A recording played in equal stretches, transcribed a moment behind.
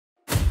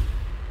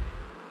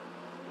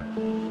I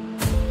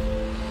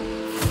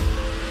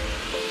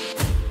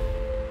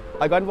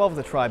got involved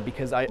with the tribe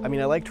because I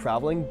mean, I like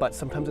traveling, but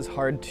sometimes it's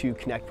hard to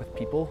connect with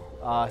people,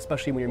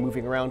 especially when you're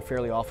moving around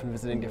fairly often,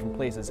 visiting different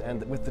places.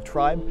 And with the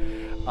tribe,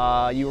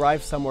 you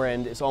arrive somewhere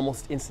and it's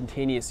almost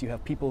instantaneous. You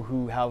have people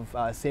who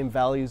have same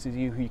values as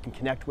you, who you can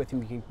connect with, who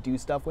you can do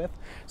stuff with.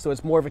 So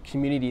it's more of a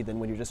community than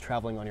when you're just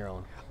traveling on your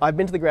own. I've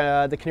been to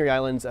the Canary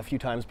Islands a few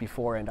times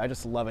before, and I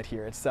just love it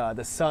here. It's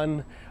the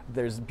sun,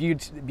 there's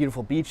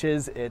beautiful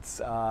beaches, it's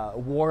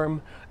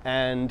warm,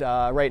 and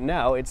right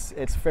now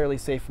it's fairly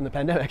safe from the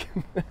pandemic.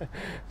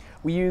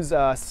 We use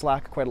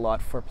Slack quite a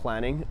lot for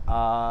planning,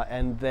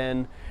 and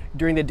then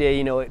during the day,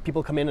 you know,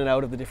 people come in and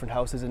out of the different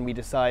houses and we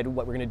decide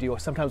what we're going to do,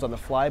 sometimes on the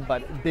fly,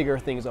 but bigger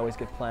things always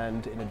get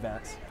planned in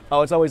advance.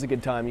 Oh, it's always a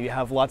good time. You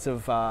have lots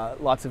of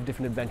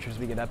different adventures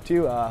we get up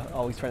to,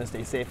 always trying to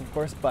stay safe, of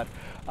course, but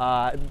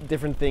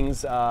different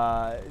things.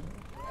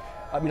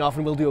 I mean,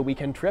 often we'll do a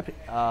weekend trip,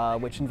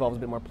 which involves a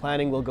bit more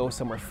planning. We'll go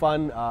somewhere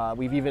fun.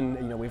 We've even,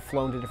 you know, we've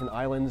flown to different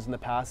islands in the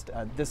past.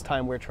 This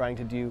time we're trying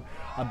to do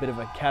a bit of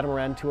a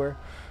catamaran tour.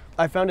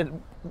 I found it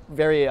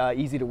very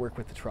easy to work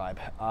with the tribe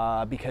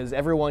because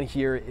everyone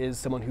here is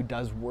someone who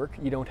does work.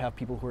 You don't have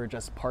people who are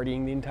just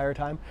partying the entire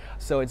time.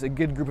 So it's a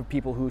good group of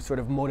people who sort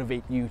of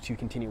motivate you to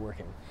continue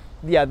working.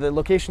 Yeah, the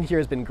location here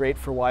has been great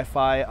for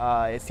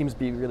Wi-Fi. It seems to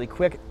be really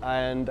quick,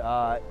 and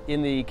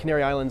in the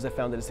Canary Islands I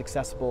found that it's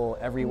accessible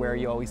everywhere.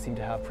 You always seem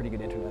to have pretty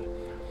good internet.